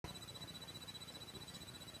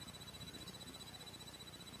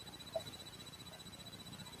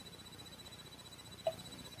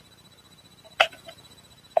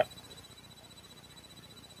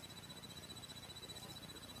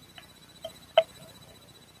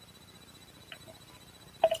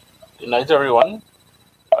Good night, everyone.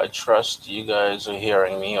 I trust you guys are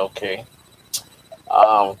hearing me okay.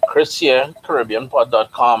 Chris here,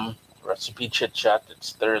 caribbeanpot.com, Recipe Chit-Chat.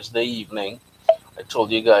 It's Thursday evening. I told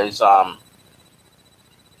you guys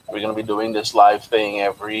we're gonna be doing this live thing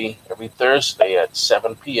every Thursday at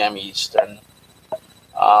 7 p.m. Eastern.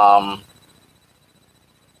 Um,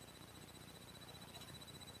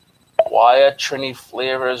 Wyatt Trini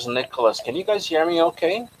Flavors Nicholas. Can you guys hear me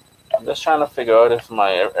okay? I'm just trying to figure out if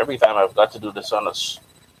my every time I've got to do this on a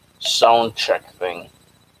sound check thing.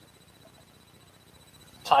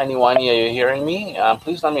 Tiny Whiny, are you hearing me?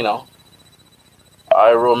 Please let me know.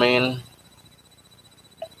 Hi, Romaine.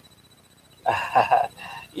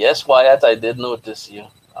 Yes, Wyatt, I did notice you.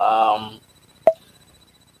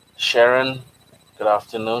 Sharon, good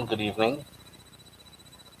afternoon, good evening.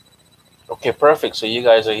 Okay, perfect. So you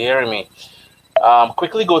guys are hearing me.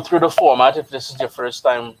 Quickly go through the format if this is your first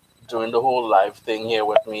time doing the whole live thing here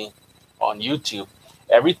with me on YouTube.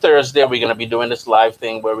 Every Thursday, we're going to be doing this live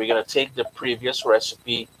thing where we're going to take the previous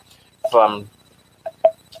recipe from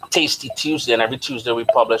Tasty Tuesday, and every Tuesday we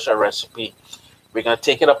publish a recipe. We're going to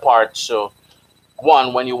take it apart. So,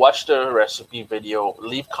 one, when you watch the recipe video,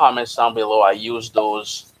 leave comments down below. I use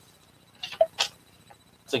those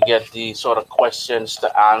to get the sort of questions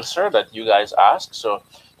to answer that you guys ask. So,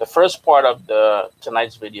 the first part of the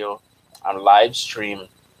tonight's video on live stream,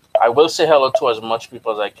 I will say hello to as much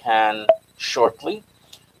people as I can shortly,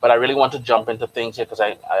 but I really want to jump into things here because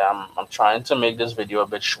I'm trying to make this video a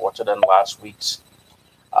bit shorter than last week's.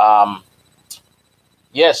 Um,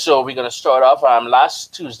 yeah, so we're gonna start off.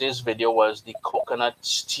 Last Tuesday's video was the coconut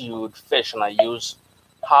stewed fish, and I used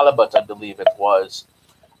halibut, I believe it was.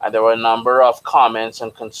 And there were a number of comments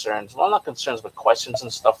and concerns. Well, not concerns, but questions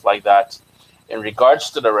and stuff like that in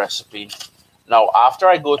regards to the recipe. Now, after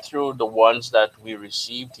I go through the ones that we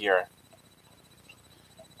received here,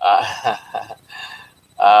 uh,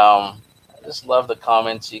 I just love the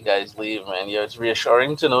comments you guys leave, man. Yeah, it's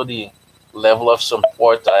reassuring to know the level of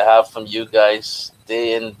support I have from you guys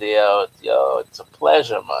day in, day out. Yo, it's a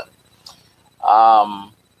pleasure, man.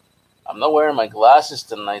 Um, I'm not wearing my glasses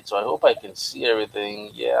tonight, so I hope I can see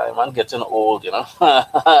everything. Yeah, I'm getting old, you know.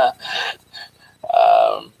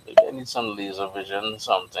 Maybe I need some laser vision,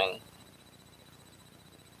 something.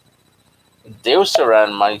 Deo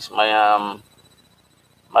Saran,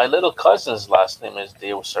 my little cousin's last name is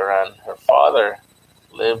Deo Saran. Her father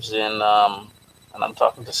lives in and I'm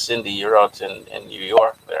talking to Cindy. You're out in New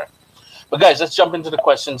York there. But guys, let's jump into the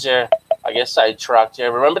questions here. I guess I tracked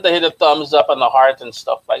here. Remember to hit the thumbs up and the heart and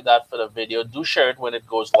stuff like that for the video. Do share it when it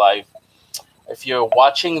goes live. If you're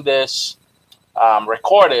watching this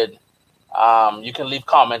recorded, you can leave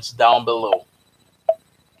comments down below.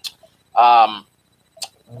 Um,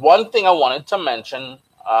 One thing I wanted to mention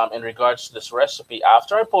in regards to this recipe,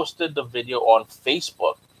 after I posted the video on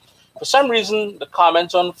Facebook, for some reason, the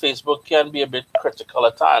comments on Facebook can be a bit critical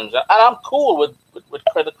at times. And I'm cool with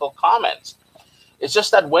critical comments. It's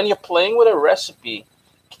just that when you're playing with a recipe,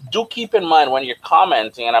 do keep in mind when you're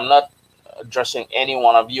commenting, and I'm not addressing any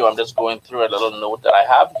one of you, I'm just going through a little note that I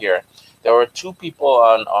have here. There were two people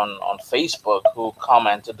on Facebook who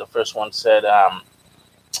commented. The first one said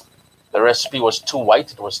the recipe was too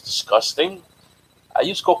white, it was disgusting. I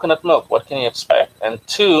use coconut milk, what can you expect? And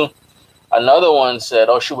two, another one said,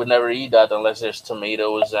 "Oh, she would never eat that unless there's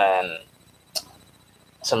tomatoes and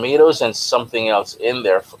something else in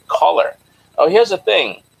there for color." Now, here's the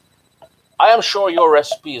thing. I am sure your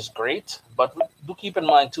recipe is great, but do keep in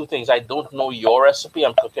mind two things. I don't know your recipe.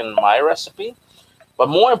 I'm cooking my recipe. But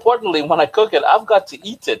more importantly, when I cook it, I've got to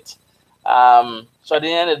eat it. So at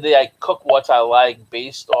the end of the day, I cook what I like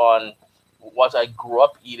based on what I grew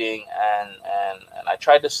up eating, and I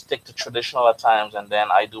try to stick to traditional at times, and then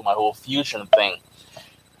I do my whole fusion thing.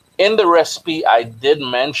 In the recipe, I did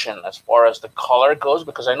mention as far as the color goes,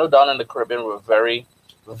 because I know down in the Caribbean we're very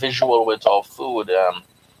visual with our food.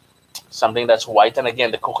 Something that's white, and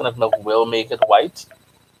again, the coconut milk will make it white.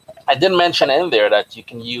 I did mention in there that you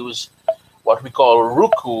can use what we call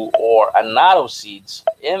ruku or annatto seeds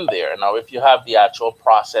in there. Now, if you have the actual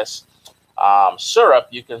processed syrup,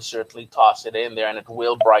 you can certainly toss it in there, and it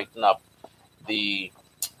will brighten up the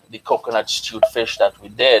coconut stewed fish that we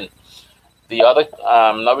did. The other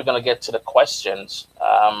now we're going to get to the questions.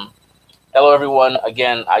 Hello, everyone.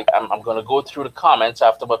 Again, I'm going to go through the comments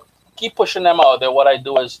after, but keep pushing them out there. What I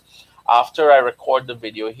do is after I record the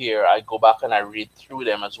video here, I go back and I read through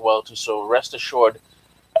them as well too. So rest assured,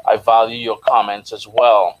 I value your comments as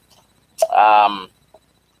well.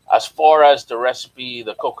 As far as the recipe,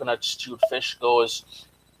 the coconut stewed fish goes,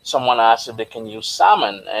 someone asked if they can use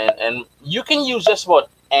salmon, and you can use just about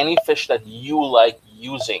any fish that you like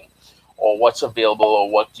using. or what's available or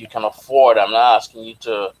what you can afford. I'm not asking you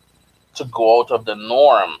to go out of the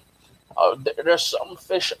norm. There's some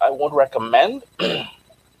fish I won't recommend.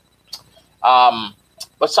 um,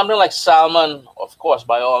 but something like salmon, of course,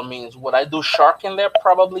 by all means. Would I do shark in there?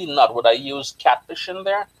 Probably not. Would I use catfish in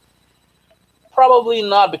there? Probably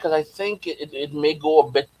not, because I think it may go a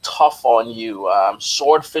bit tough on you.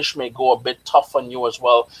 Swordfish may go a bit tough on you as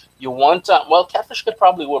well. You want well, catfish could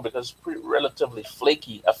probably work because it's pretty relatively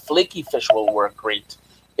flaky. A flaky fish will work great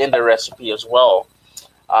in the recipe as well.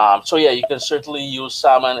 So yeah, you can certainly use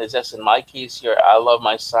salmon. It's just in my case here, I love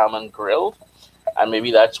my salmon grilled, and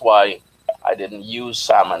maybe that's why I didn't use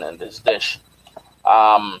salmon in this dish.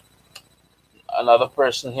 Um, Another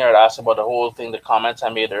person here had asked about the whole thing, the comments I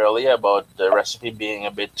made earlier about the recipe being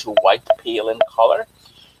a bit too white, pale in color.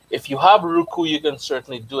 If you have ruku, you can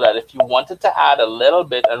certainly do that. If you wanted to add a little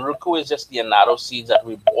bit, and ruku is just the annatto seeds that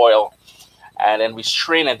we boil, and then we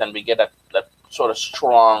strain it, and we get that sort of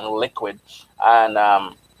strong liquid.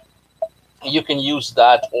 And you can use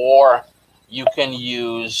that, or you can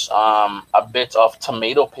use a bit of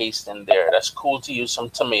tomato paste in there. That's cool to use some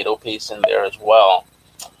tomato paste in there as well.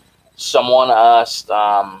 Someone asked,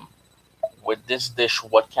 with this dish,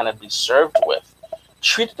 what can it be served with?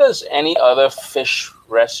 Treat it as any other fish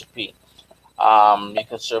recipe. You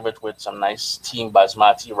can serve it with some nice steamed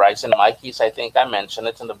basmati rice. In my case, I think I mentioned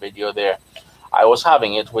it in the video there. I was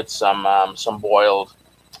having it with some boiled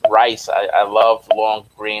rice. I love long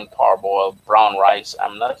grain parboiled brown rice.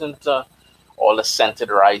 I'm not into all the scented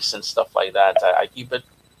rice and stuff like that. I keep it,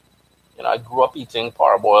 I grew up eating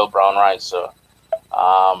parboiled brown rice. So,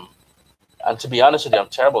 and to be honest with you, I'm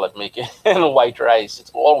terrible at making white rice. It's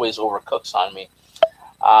always overcooks on me.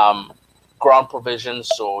 Ground provisions,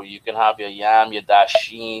 so you can have your yam, your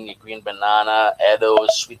dasheen, your green banana, edo,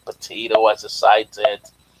 sweet potato as a side to it.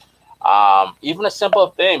 Even a simple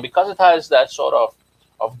thing, because it has that sort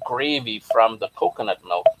of gravy from the coconut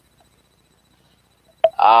milk.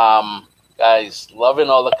 Guys, loving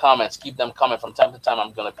all the comments. Keep them coming. From time to time,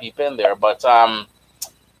 I'm going to peep in there. But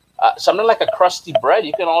something like a crusty bread,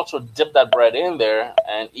 you can also dip that bread in there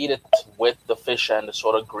and eat it with the fish and the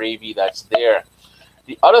sort of gravy that's there.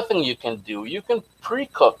 The other thing you can do, you can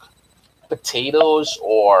pre-cook potatoes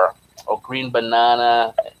or green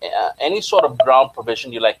banana, any sort of ground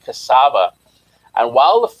provision you like, cassava. And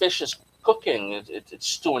while the fish is cooking, it's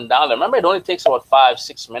stewing down there. Remember, it only takes about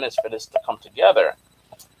 5-6 minutes for this to come together.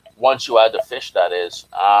 Once you add the fish, that is.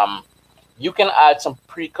 You can add some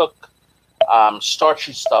pre-cooked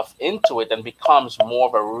starchy stuff into it, and becomes more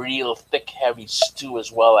of a real thick, heavy stew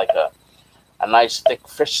as well, like a nice thick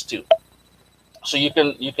fish stew. So you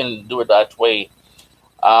can do it that way.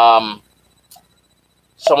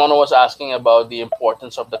 Someone was asking about the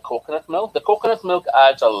importance of the coconut milk. The coconut milk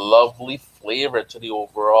adds a lovely flavor to the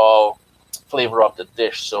overall flavor of the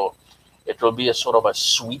dish. So it will be a sort of a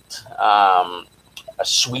sweet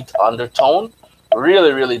undertone.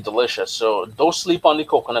 Really, really delicious. So don't sleep on the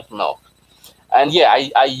coconut milk. And yeah,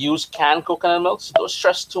 I use canned coconut milk. So don't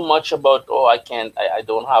stress too much about, I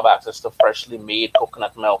don't have access to freshly made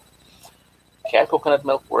coconut milk. Canned coconut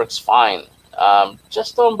milk works fine.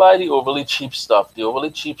 Just don't buy the overly cheap stuff. The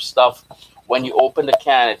overly cheap stuff, when you open the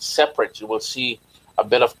can, it's separate. You will see a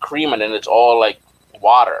bit of cream, and then it's all like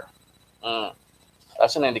water.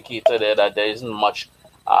 That's an indicator there that there isn't much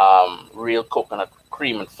real coconut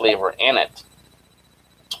cream and flavor in it.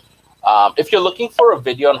 If you're looking for a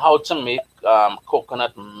video on how to make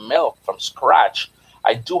coconut milk from scratch,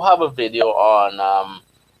 I do have a video on,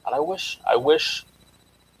 and I wish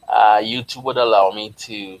YouTube would allow me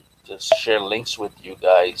to just share links with you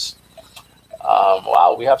guys.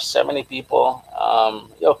 Wow, we have 70 people.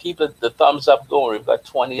 Keep the thumbs up going. We've got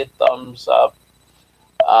 28 thumbs up.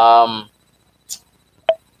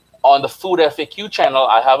 On the Food FAQ channel,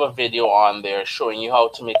 I have a video on there showing you how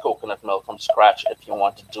to make coconut milk from scratch if you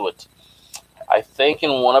want to do it. I think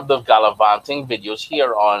in one of the gallivanting videos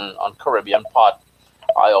here on Caribbean Pot,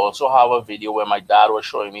 I also have a video where my dad was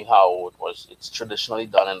showing me how it's traditionally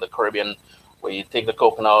done in the Caribbean, where you take the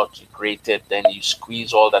coconut, you grate it, then you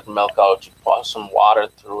squeeze all that milk out, you pour some water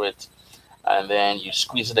through it, and then you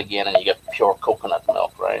squeeze it again, and you get pure coconut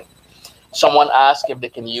milk, right? Someone asked if they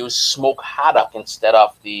can use smoked haddock instead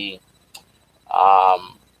of the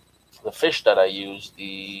fish that I used.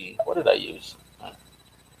 What did I use?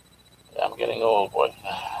 Yeah, I'm getting old, boy.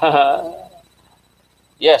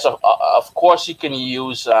 Yes, of course you can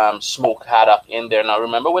use smoked haddock in there. Now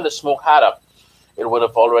remember, with the smoked haddock, it would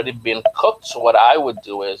have already been cooked. So what I would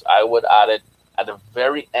do is I would add it at the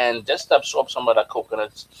very end, just to absorb some of that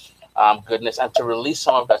coconut goodness and to release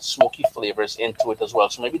some of that smoky flavors into it as well.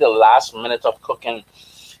 So maybe the last minute of cooking,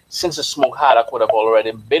 since the smoked haddock would have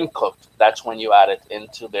already been cooked, that's when you add it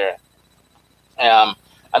into there. And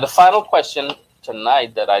the final question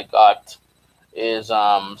tonight that I got is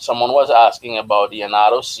someone was asking about the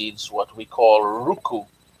annatto seeds, what we call ruku,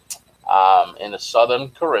 in the Southern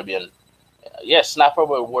Caribbean. Yes, snapper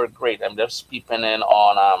will work great. I'm just peeping in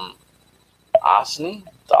on Osney,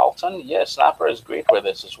 Dalton. Yes, snapper is great with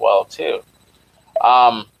this as well too.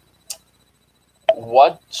 Um,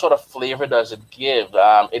 what sort of flavor does it give?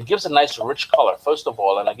 It gives a nice rich color, first of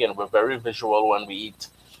all, and again, we're very visual when we eat.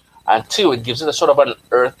 And two, it gives it a sort of an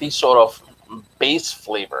earthy sort of base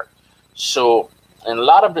flavor. So in a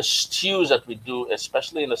lot of the stews that we do,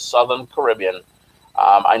 especially in the Southern Caribbean,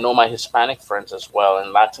 I know my Hispanic friends as well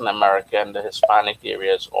in Latin America and the Hispanic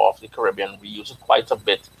areas of the Caribbean, we use it quite a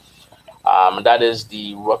bit. That is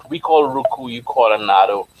the what we call ruku, you call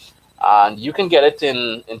annatto. And you can get it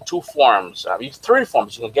in two forms, three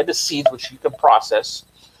forms. You can get the seeds, which you can process.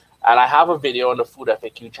 And I have a video on the Food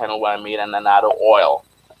FAQ channel where I made an annatto oil.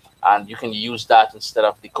 And you can use that instead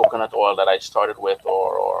of the coconut oil that I started with,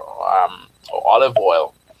 or olive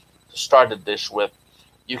oil to start the dish with.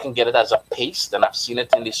 You can get it as a paste, and I've seen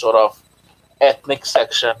it in the sort of ethnic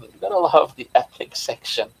section. You gotta love the ethnic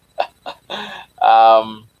section.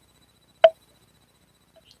 um,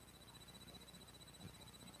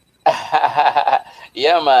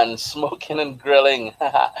 yeah, man, smoking and grilling.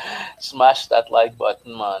 Smash that like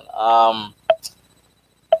button, man.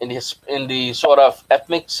 In the sort of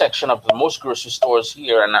ethnic section of the most grocery stores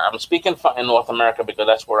here, and I'm speaking in North America because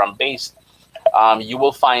that's where I'm based. You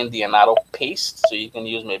will find the annatto paste, so you can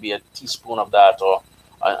use maybe a teaspoon of that, or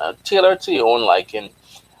tailor to your own liking.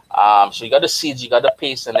 So you got the seeds, you got the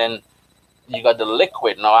paste, and then you got the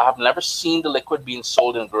liquid. Now, I have never seen the liquid being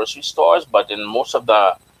sold in grocery stores, but in most of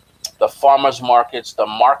the farmers markets, the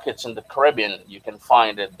markets in the Caribbean, you can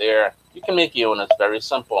find it there. You can make your own. It's very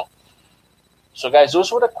simple. So, guys,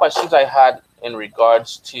 those were the questions I had in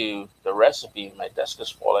regards to the recipe. My desk is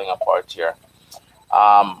falling apart here.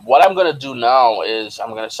 What I'm going to do now is I'm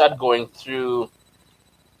going to start going through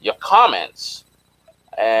your comments.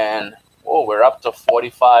 And, oh, we're up to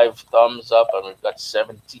 45 thumbs up, and we've got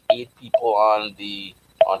 78 people on the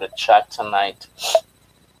chat tonight.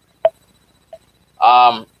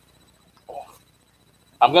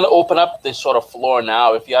 I'm going to open up this sort of floor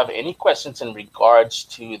now. If you have any questions in regards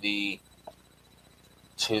to the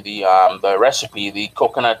recipe, the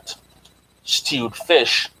coconut stewed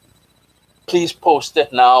fish, please post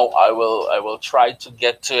it now. I will try to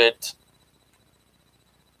get to it.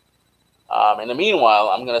 In the meanwhile,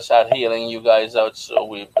 I'm gonna start healing you guys out. So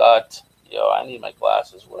we've got, I need my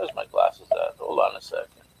glasses. Where's my glasses at? Hold on a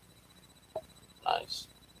second. Nice.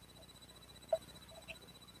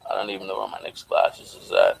 I don't even know where my next glasses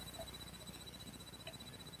is at.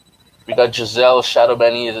 We got Giselle. Shadow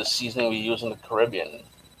Benny is a seasoning we use in the Caribbean.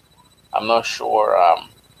 I'm not sure.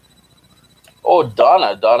 Oh,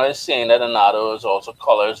 Donna. Donna is saying that annatto is also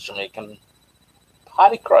colors Jamaican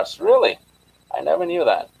patty crust. Really? I never knew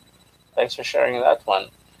that. Thanks for sharing that one.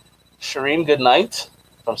 Shireen, good night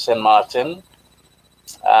from St. Martin.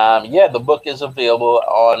 Yeah, the book is available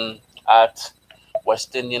at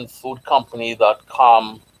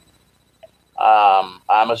westindianfoodcompany.com,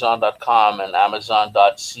 amazon.com, and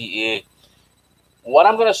amazon.ca. What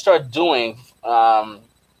I'm going to start doing,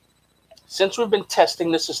 since we've been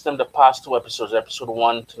testing the system the past two episodes, episode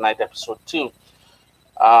 1, tonight episode 2,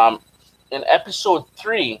 in episode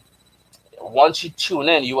 3, once you tune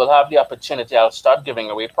in, you will have the opportunity. I'll start giving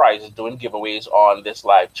away prizes, doing giveaways on this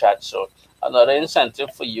live chat. So another incentive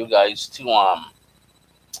for you guys to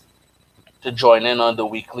join in on the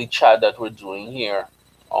weekly chat that we're doing here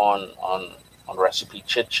on Recipe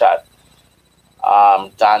Chit-Chat.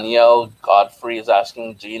 Danielle Godfrey is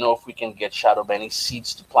asking, do you know if we can get Shadow Benny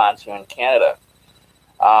seeds to plant here in Canada?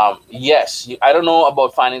 Yes, I don't know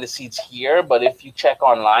about finding the seeds here, but if you check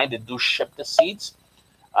online, they do ship the seeds.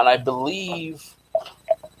 And I believe,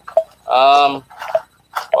 well,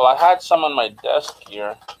 I had some on my desk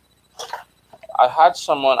here. I had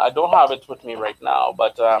someone, I don't have it with me right now,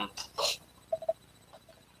 but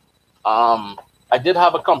I did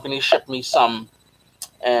have a company ship me some.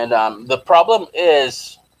 And the problem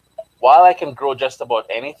is, while I can grow just about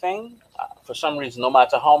anything, for some reason, no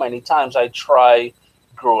matter how many times I try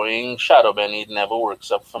growing Shadow Benny, it never works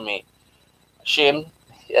up for me. Shane,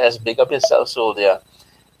 yes, big up yourself, soldier.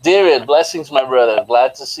 David, blessings, my brother.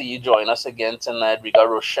 Glad to see you join us again tonight. We got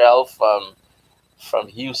Rochelle from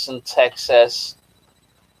Houston, Texas.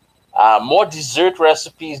 More dessert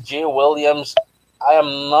recipes. Jay Williams. I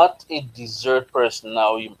am not a dessert person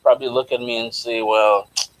now. You probably look at me and say, well,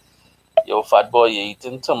 Yo, fat boy, you're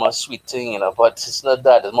eating too much sweet thing, but it's not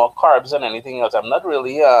that. There's more carbs than anything else. I'm not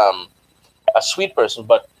really a sweet person,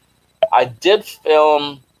 but I did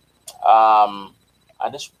film, um,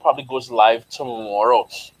 and this probably goes live tomorrow,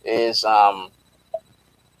 is a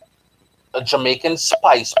Jamaican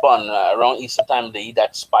spice bun. Around Easter time, they eat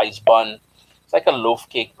that spice bun. It's like a loaf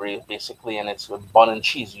cake, basically, and it's with bun and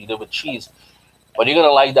cheese. You do it with cheese. But you're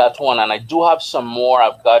gonna like that one, and I do have some more.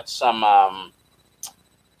 I've got some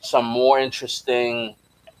more interesting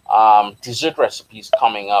dessert recipes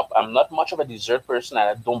coming up. I'm not much of a dessert person, and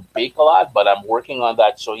I don't bake a lot, but I'm working on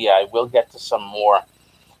that. So yeah, I will get to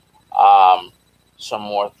um, some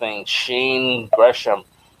more things. Shane Gresham,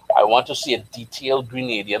 I want to see a detailed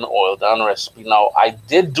Grenadian oil down recipe. Now I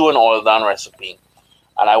did do an oil down recipe,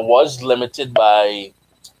 and I was limited by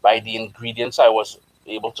the ingredients I was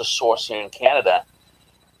able to source here in Canada,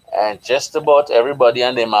 and just about everybody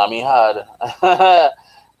and their mommy had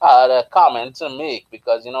had a comment to make,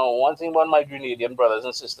 because one thing about my Grenadian brothers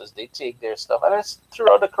and sisters, they take their stuff, and it's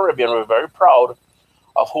throughout the Caribbean. We're very proud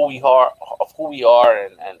of who we are,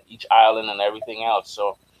 and each island and everything else.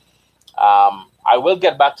 So I will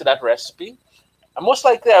get back to that recipe. And most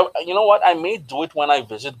likely, you know what? I may do it when I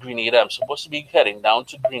visit Grenada. I'm supposed to be heading down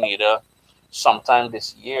to Grenada sometime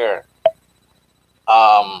this year.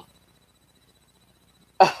 Um,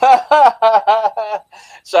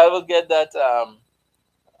 so I will get that.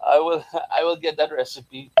 I will I will get that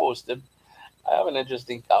recipe posted. I have an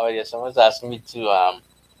interesting comment here. Someone's asking me to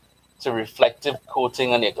reflective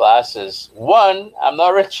coating on your glasses. One, I'm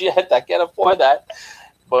not rich yet. I can't afford that.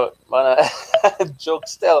 But joke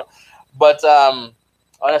still. But on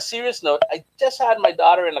a serious note, I just had my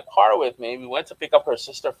daughter in the car with me. We went to pick up her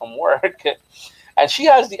sister from work, and she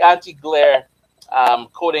has the anti-glare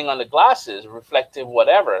coating on the glasses, reflective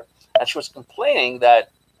whatever. And she was complaining that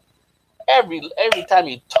every time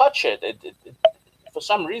you touch it, it for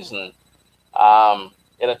some reason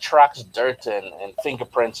it attracts dirt and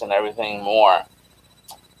fingerprints and everything more.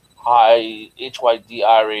 Hi,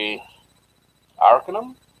 HYDRA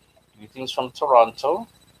Arcanum. Greetings from Toronto.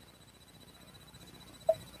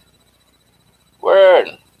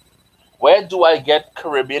 Word. Where do I get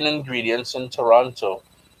Caribbean ingredients in Toronto?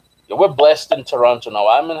 Yeah, we're blessed in Toronto now.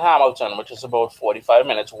 I'm in Hamilton, which is about 45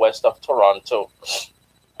 minutes west of Toronto.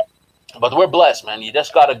 But we're blessed, man. You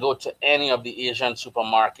just got to go to any of the Asian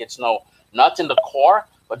supermarkets. No, not in the core,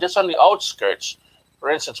 but just on the outskirts. For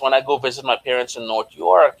instance, when I go visit my parents in North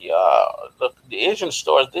York, yeah, the Asian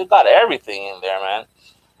stores, they've got everything in there, man.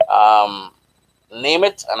 Um, Name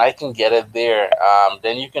it, and I can get it there.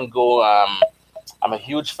 Then you can go. I'm a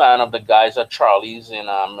huge fan of the guys at Charlie's in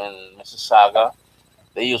Mississauga.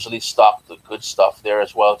 They usually stock the good stuff there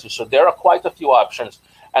as well too. So there are quite a few options,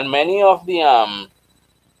 and many of the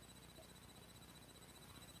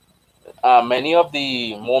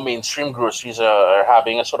more mainstream groceries are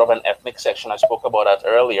having a sort of an ethnic section. I spoke about that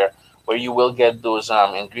earlier, where you will get those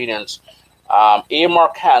ingredients. A.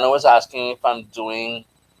 Marcano is asking if I'm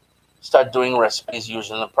start doing recipes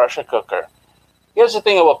using a pressure cooker. Here's the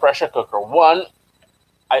thing about pressure cooker. One,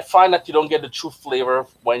 I find that you don't get the true flavor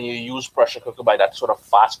when you use pressure cooker by that sort of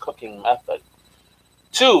fast cooking method.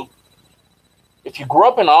 Two, if you grew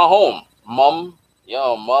up in our home, mom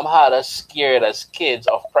had us scared as kids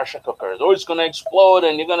of pressure cookers. Oh, it's gonna explode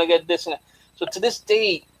and you're gonna get this and that. So to this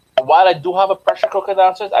day, while I do have a pressure cooker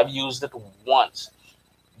downstairs, I've used it once.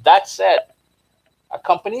 That said, a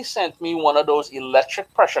company sent me one of those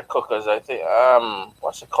electric pressure cookers. I think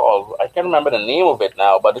what's it called? I can't remember the name of it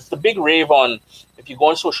now, but it's the big rave on. If you go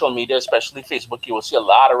on social media, especially Facebook, you will see a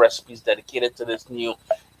lot of recipes dedicated to this new.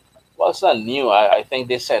 Well, it's not new. I think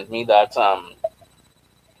they sent me that.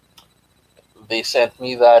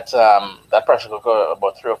 That pressure cooker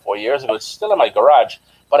about 3 or 4 years ago. It's still in my garage,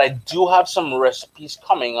 but I do have some recipes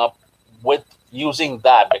coming up with using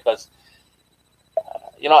that, because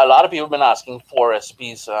a lot of people have been asking for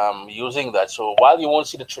recipes using that. So while you won't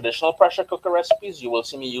see the traditional pressure cooker recipes, you will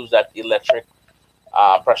see me use that electric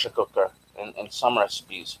pressure cooker in some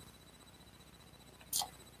recipes.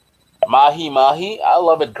 Mahi, I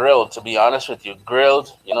love it grilled, to be honest with you.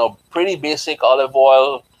 Grilled, pretty basic olive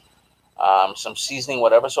oil, some seasoning,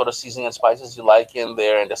 whatever sort of seasoning and spices you like in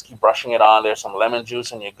there, and just keep brushing it on there, some lemon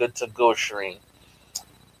juice, and you're good to go, Shireen.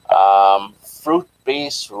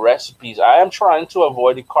 Fruit-based recipes. I am trying to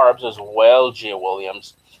avoid the carbs as well, Jay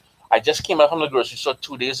Williams. I just came out from the grocery store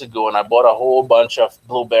 2 days ago, and I bought a whole bunch of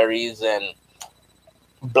blueberries and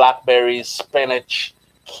blackberries, spinach,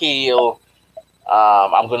 kale.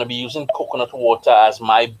 I'm going to be using coconut water as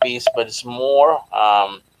my base, but it's more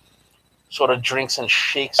sort of drinks and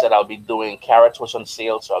shakes that I'll be doing. Carrots was on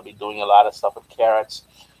sale, so I'll be doing a lot of stuff with carrots.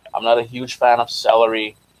 I'm not a huge fan of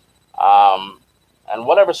celery, um, and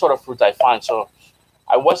whatever sort of fruit I find. So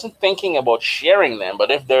I wasn't thinking about sharing them,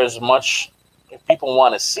 but if people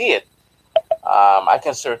want to see it, I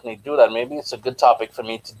can certainly do that. Maybe it's a good topic for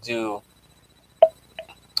me to do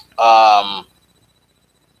um,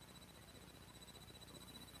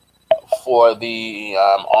 for the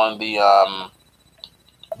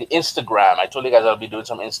Instagram. I told you guys I'll be doing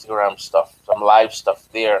some Instagram stuff, some live stuff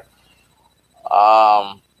there.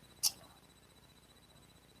 Um,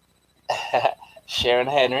 Sharon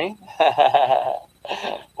Henry,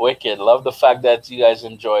 wicked. Love the fact that you guys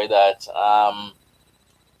enjoy that.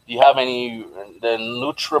 Do you have any the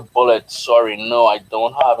NutriBullet? Sorry, no, I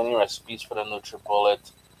don't have any recipes for the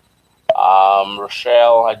NutriBullet.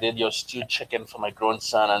 Rochelle, I did your stewed chicken for my grown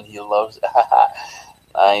son, and he loves it.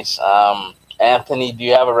 Nice. Anthony, do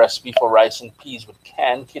you have a recipe for rice and peas with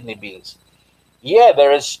canned kidney beans? Yeah,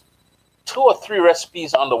 there is 2 or 3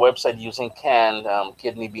 recipes on the website using canned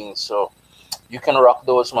kidney beans, so you can rock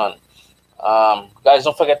those, man. Guys,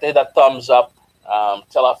 don't forget to hit that thumbs up.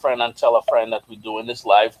 Tell a friend and tell a friend that we're doing this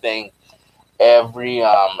live thing every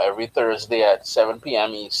Thursday at 7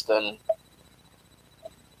 p.m. Eastern.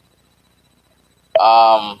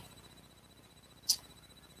 Um,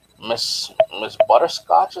 Miss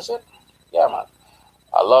Butterscotch, is it? Yeah, man.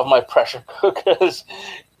 I love my pressure cookers.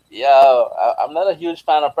 Yeah, I'm not a huge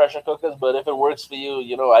fan of pressure cookers, but if it works for you,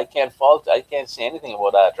 I can't fault. I can't say anything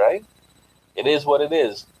about that, right? It is what it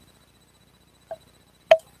is.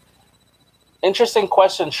 Interesting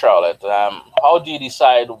question, Charlotte. How do you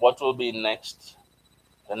decide what will be the next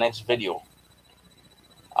video?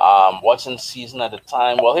 What's in season at the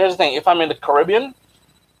time? Well, here's the thing. If I'm in the Caribbean,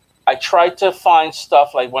 I try to find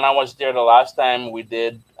stuff like when I was there the last time, we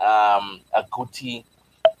did a guti,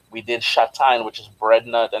 we did châtaigne, which is bread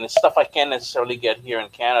nut, and it's stuff I can't necessarily get here in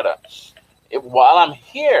Canada. While I'm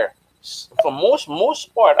here, for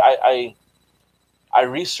most part, I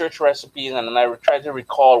research recipes and then I try to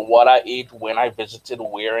recall what I ate when I visited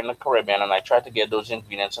where in the Caribbean, and I try to get those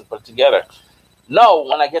ingredients and put it together. No,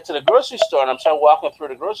 when I get to the grocery store and I'm starting walking through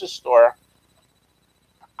the grocery store,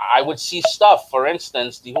 I would see stuff. For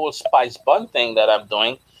instance, the whole spice bun thing that I'm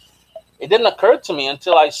doing. It didn't occur to me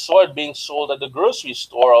until I saw it being sold at the grocery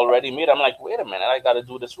store already made. I'm like, wait a minute, I got to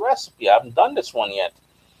do this recipe. I haven't done this one yet.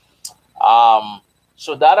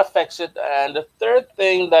 So that affects it. And the third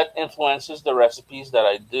thing that influences the recipes that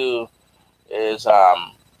I do is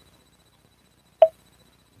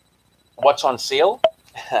what's on sale.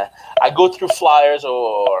 I go through flyers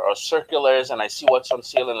or circulars and I see what's on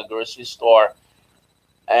sale in the grocery store.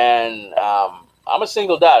 And I'm a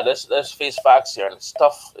single dad. Let's face facts here. And it's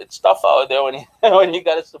tough out there when you when you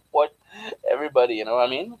gotta support everybody. You know what I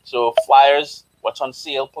mean? So flyers, what's on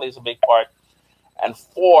sale plays a big part. And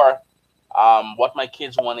 4, what my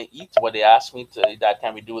kids want to eat. What they ask me to, Dad,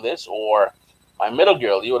 can we do this? Or my middle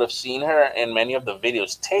girl, you would have seen her in many of the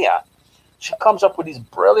videos. Taya, she comes up with these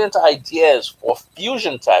brilliant ideas for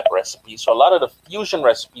fusion type recipes. So a lot of the fusion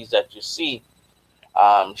recipes that you see,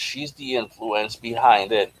 she's the influence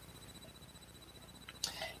behind it.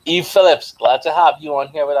 Eve Phillips, glad to have you on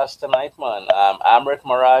here with us tonight, man. Amrit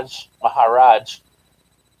Maharaj.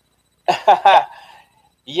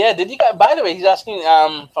 Yeah, did you guys? By the way, he's asking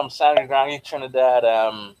from Sangre Grande, Trinidad,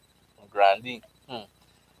 Grande.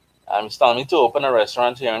 He's telling me to open a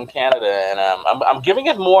restaurant here in Canada, and I'm giving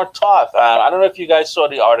it more thought. I don't know if you guys saw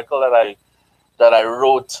the article that I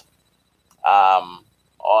wrote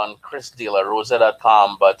on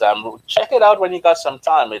chrisdelarosa.com, but check it out when you got some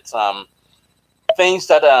time. It's things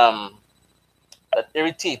that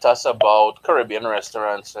irritate us about Caribbean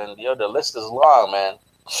restaurants, and the list is long, man.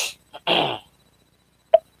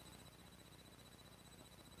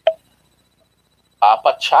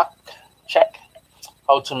 Check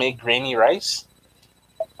how to make grainy rice.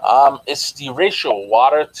 It's the ratio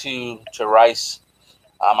water to rice.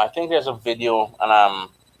 I think there's a video and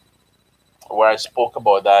where I spoke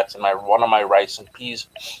about that in one of my rice and peas.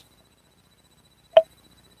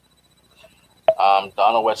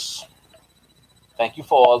 Donna West, thank you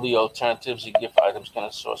for all the alternatives you give for items kind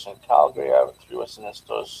of source in Calgary. I have 3 Western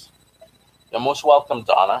stores. You're most welcome,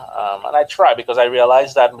 Donna. And I try because I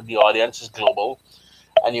realize that the audience is global,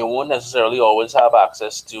 and you won't necessarily always have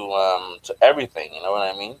access to everything. You know what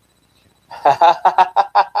I mean?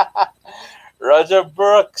 Roger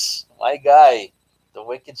Brooks, my guy, the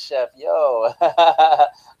wicked chef. Yo, I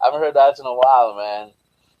haven't heard that in a while, man.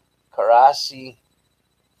 Karasi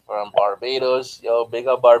from Barbados. Yo, big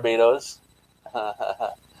up Barbados.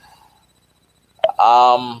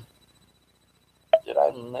 Did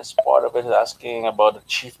I miss part of it? Asking about the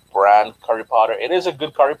Chief brand curry powder. It is a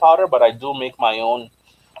good curry powder, but I do make my own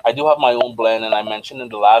I do have my own blend, and I mentioned in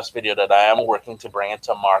the last video that I am working to bring it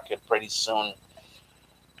to market pretty soon.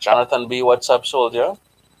 Jonathan B, what's up, soldier?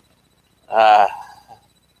 Uh,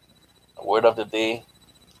 word of the day.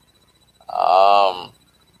 Um,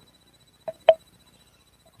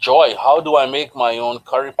 Joy, how do I make my own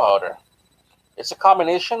curry powder? It's a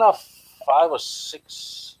combination of 5 or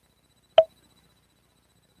 6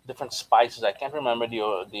 different spices. I can't remember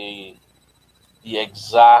the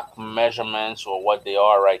exact measurements or what they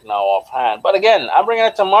are right now offhand. But again, I'm bringing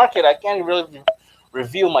it to market. I can't really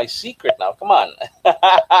reveal my secret now. Come on.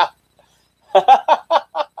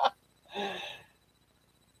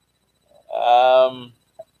 um,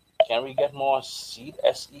 can we get more seed?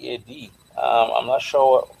 SEAD. I'm not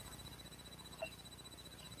sure.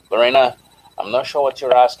 Lorena, I'm not sure what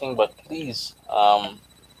you're asking, but please,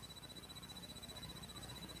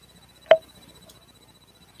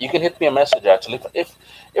 you can hit me a message actually.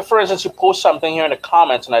 If for instance, you post something here in the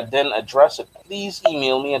comments and I didn't address it, please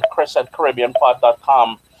email me at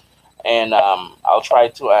chris@caribbeanpot.com, and I'll try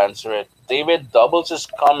to answer it. David, doubles is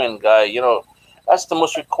coming, guy. You know, that's the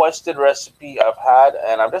most requested recipe I've had,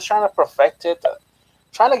 and I'm just trying to perfect it.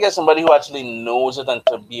 Trying to get somebody who actually knows it and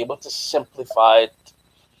to be able to simplify it,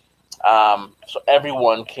 so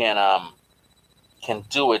everyone can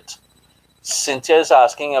do it. Cynthia is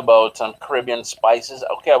asking about Caribbean spices.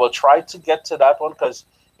 Okay, I will try to get to that one because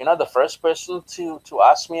you're not the first person to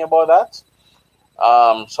ask me about that.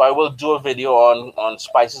 So I will do a video on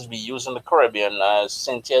spices we use in the Caribbean.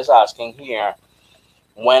 Cynthia is asking here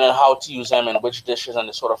when and how to use them in which dishes and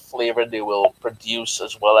the sort of flavor they will produce,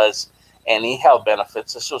 as well as any health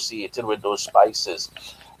benefits associated with those spices.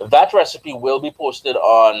 That recipe will be posted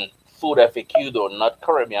on Food FAQ though, not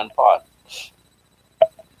Caribbean Pot.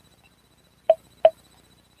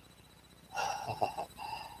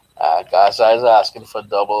 Gaza is asking for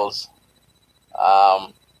doubles.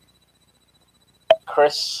 Um,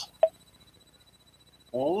 Chris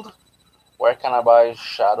Wold, where can I buy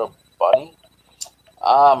Shadow Bunny?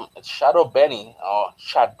 It's Shadow Benny or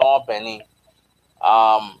Chardon Benny,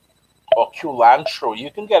 or culantro.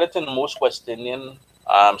 You can get it in most West Indian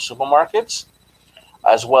supermarkets,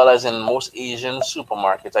 as well as in most Asian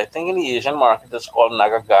supermarkets. I think in the Asian market it's called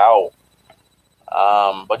Nagagao,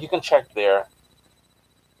 but you can check there.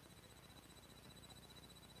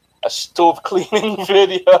 A stove cleaning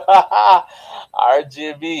video.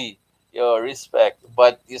 RGB. Yo, respect.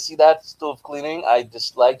 But you see that stove cleaning? I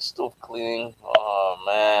dislike stove cleaning. Oh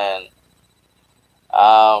man.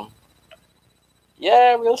 Um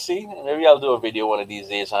yeah, we'll see. Maybe I'll do a video one of these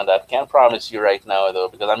days on that. Can't promise you right now though,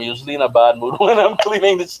 because I'm usually in a bad mood when I'm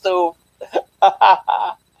cleaning the stove.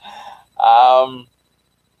 um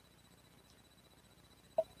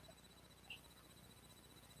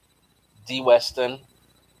D Weston.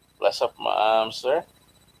 Bless up, sir.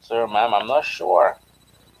 Sir, ma'am, I'm not sure.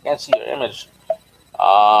 Can't see your image.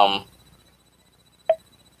 Um,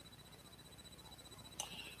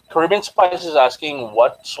 Caribbean Spice is asking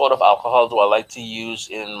what sort of alcohol do I like to use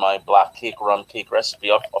in my black cake rum cake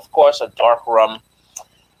recipe. Of course, a dark rum.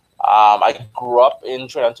 I grew up in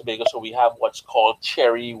Trinidad and Tobago, so we have what's called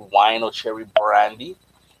cherry wine or cherry brandy.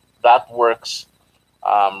 That works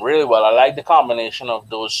really well. I like the combination of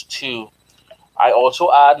those two. I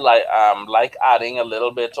also add like adding a little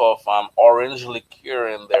bit of orange liqueur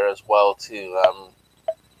in there as well too.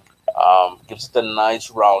 Gives it a nice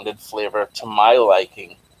rounded flavor to my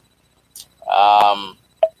liking. Um,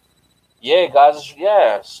 yeah, guys.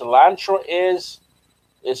 Yeah, cilantro is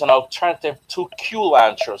an alternative to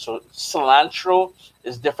culantro. So cilantro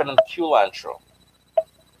is different than culantro.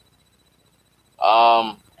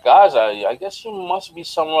 Guys, I guess you must be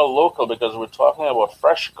somewhere local because we're talking about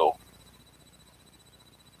fresco.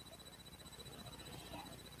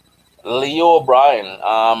 Leo O'Brien,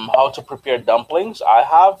 how to prepare dumplings. I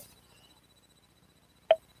have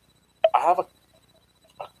a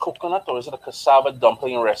coconut, or is it a cassava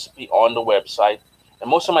dumpling recipe on the website. And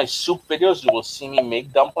most of my soup videos, you will see me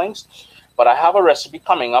make dumplings. But I have a recipe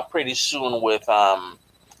coming up pretty soon with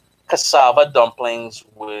cassava dumplings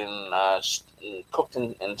when cooked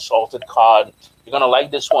in salted cod. You're gonna like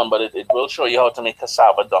this one, but it will show you how to make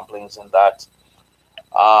cassava dumplings in that.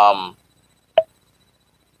 Um,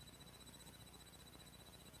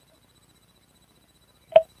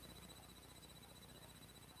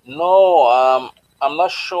 no, I'm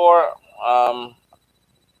not sure.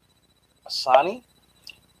 Asani?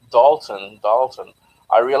 Dalton.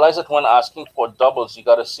 I realized that when asking for doubles, you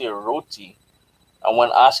gotta say roti. And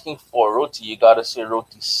when asking for roti, you gotta say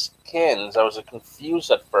roti skins. I was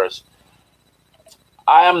confused at first.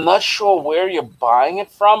 I am not sure where you're buying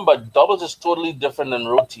it from, but doubles is totally different than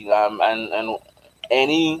roti. And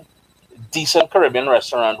any decent Caribbean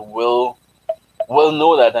restaurant will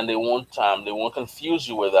know that, and they won't confuse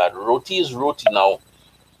you with that. Roti is roti now,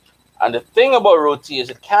 and the thing about roti is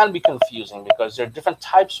it can be confusing because there are different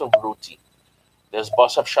types of roti. There's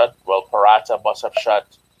basap shut, well, paratha, basap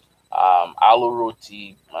shut, aloo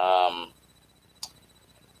roti, um,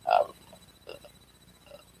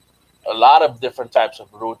 a lot of different types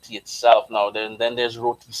of roti itself. Now, then there's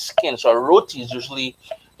roti skin. So a roti is usually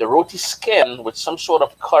the roti skin with some sort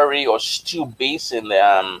of curry or stew base in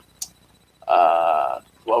the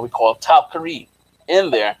what we call tap curry in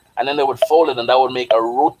there, and then they would fold it, and that would make a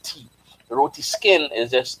roti. The roti skin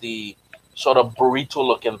is just the sort of burrito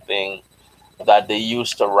looking thing that they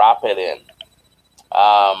use to wrap it in.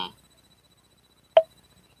 Um,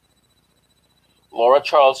 Laura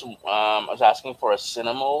Charles was asking for a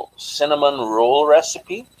cinnamon roll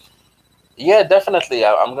recipe. Yeah, definitely.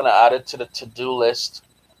 I'm gonna add it to the to-do list.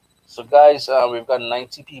 So, guys, we've got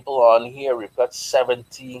 90 people on here. We've got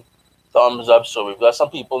 70 thumbs up. So we've got some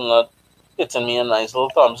people not hitting me a nice little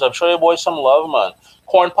thumbs up. Show your boy some love, man.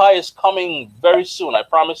 Corn pie is coming very soon. I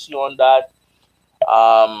promise you on that.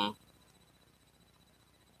 Um,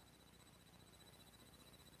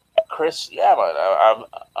 Chris, yeah, man.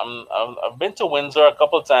 I've been to Windsor a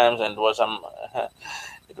couple of times, and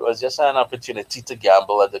it was just an opportunity to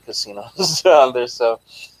gamble at the casinos down there. So,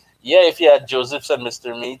 yeah, if you had Joseph's and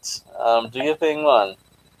Mr. Meats, do your thing, man.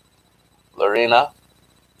 Lorena,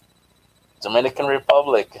 Dominican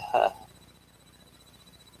Republic.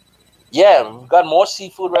 Yeah, we've got more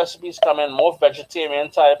seafood recipes coming, more vegetarian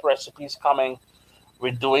type recipes coming.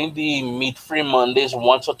 We're doing the meat-free Mondays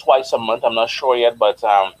once or twice a month. I'm not sure yet, but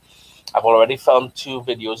I've already filmed 2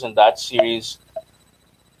 videos in that series.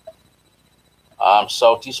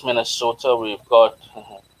 Southeast Minnesota, we've got,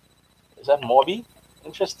 is that Morby?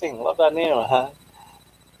 Interesting, love that name, huh?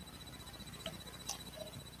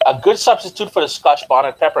 A good substitute for the Scotch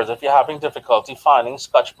bonnet peppers, if you're having difficulty finding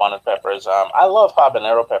Scotch bonnet peppers. I love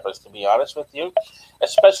habanero peppers, to be honest with you.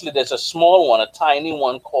 Especially there's a small one, a tiny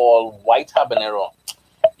one called white habanero.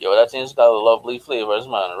 Yo, that thing's got lovely flavors,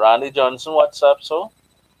 man. Randy Johnson, what's up, so?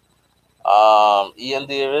 Ian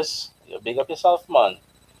Davis, you big up yourself, man.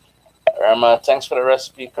 Irma, thanks for the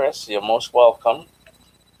recipe, Chris. You're most welcome.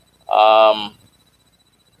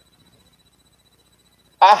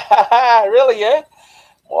 Really, yeah?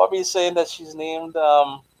 Morby saying that she's named,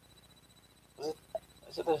 is it,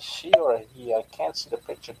 is it a she or a he? I can't see the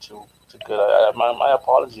picture too good. My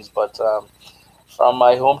apologies, but from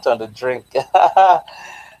my hometown, the drink.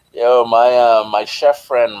 Yo, my chef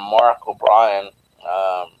friend Mark O'Brien,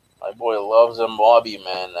 my boy loves a Morby,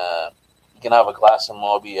 man. You can have a glass of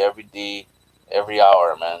Morby every day, every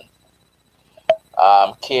hour, man.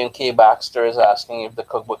 K and K Baxter is asking if the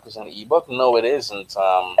cookbook is an ebook. No, it isn't.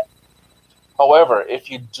 However,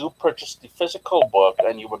 if you do purchase the physical book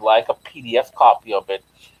and you would like a PDF copy of it,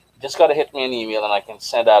 you just gotta hit me an email and I can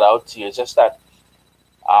send that out to you. It's just that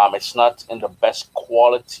it's not in the best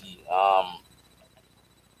quality.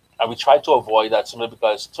 And we try to avoid that simply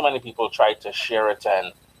because too many people try to share it,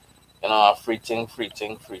 and free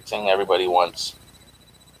thing everybody wants.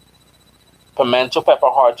 Pimento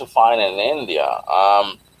pepper hard to find in India.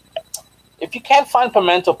 If you can't find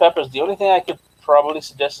pimento peppers, the only thing I could probably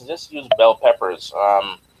suggest is just use bell peppers.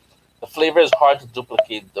 The flavor is hard to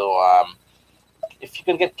duplicate, though. If you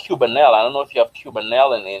can get cubanelle, I don't know if you have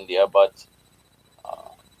cubanelle in India, but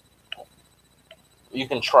you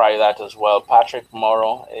can try that as well. Patrick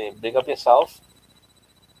Morrow, hey, big up yourself.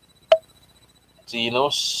 Do you know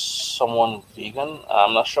someone vegan?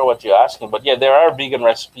 I'm not sure what you're asking, but yeah, there are vegan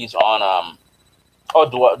recipes on. Oh,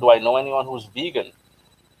 do I know anyone who's vegan?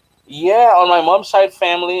 Yeah, on my mom's side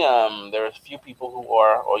family, there are a few people who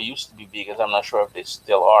are or used to be vegans. I'm not sure if they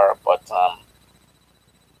still are, but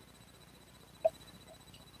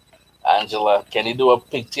Angela, can you do a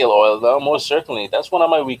pigtail oil? No, most certainly. That's one of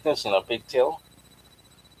my weaknesses, pigtail.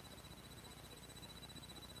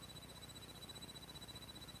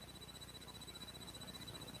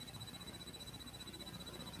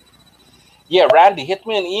 Yeah, Randy, hit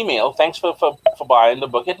me an email. Thanks for buying the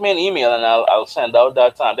book. Hit me an email and I'll send out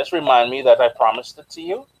that time. Just remind me that I promised it to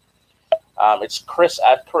you. It's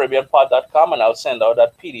chris@caribbeanpot.com and I'll send out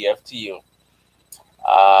that PDF to you.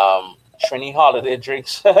 Trini holiday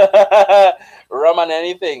drinks. Rum and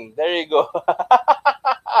anything. There you go.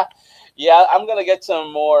 Yeah, I'm gonna get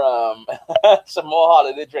some more some more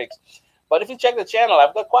holiday drinks. But if you check the channel,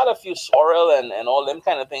 I've got quite a few sorrel and all them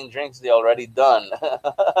kind of thing drinks they already done.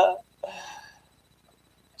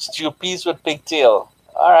 Stew peas with pigtail.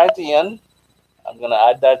 All right, Ian. I'm gonna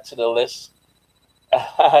add that to the list.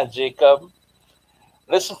 Jacob.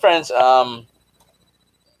 Listen, friends.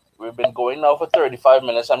 We've been going now for 35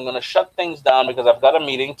 minutes. I'm going to shut things down because I've got a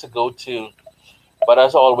meeting to go to. But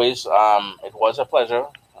as always, it was a pleasure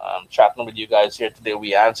chatting with you guys here today.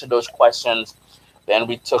 We answered those questions. Then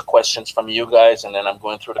we took questions from you guys, and then I'm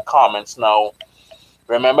going through the comments now.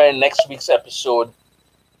 Remember, in next week's episode,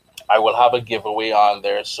 I will have a giveaway on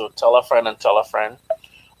there. So tell a friend and tell a friend.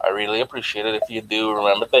 I really appreciate it if you do.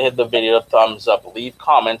 Remember to hit the video thumbs up. Leave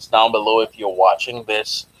comments down below if you're watching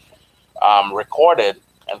this recorded.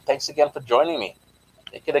 And thanks again for joining me.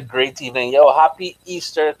 Make it a great evening. Yo, happy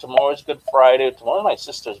Easter. Tomorrow's Good Friday. Tomorrow's my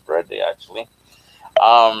sister's birthday, actually.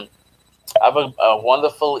 Have a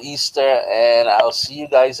wonderful Easter, and I'll see you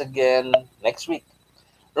guys again next week.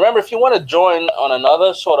 Remember, if you want to join on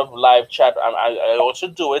another sort of live chat, I also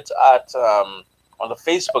do it at on the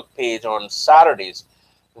Facebook page on Saturdays.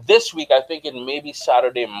 This week, I think it may be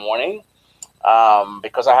Saturday morning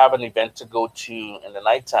because I have an event to go to in the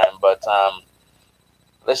nighttime. But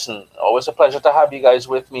listen, always a pleasure to have you guys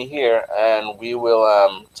with me here, and we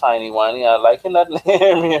will Tiny Whiny. I liking that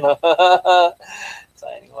name, you know,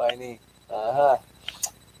 Tiny Whiny.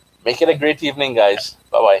 Make it a great evening, guys.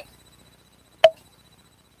 Bye bye.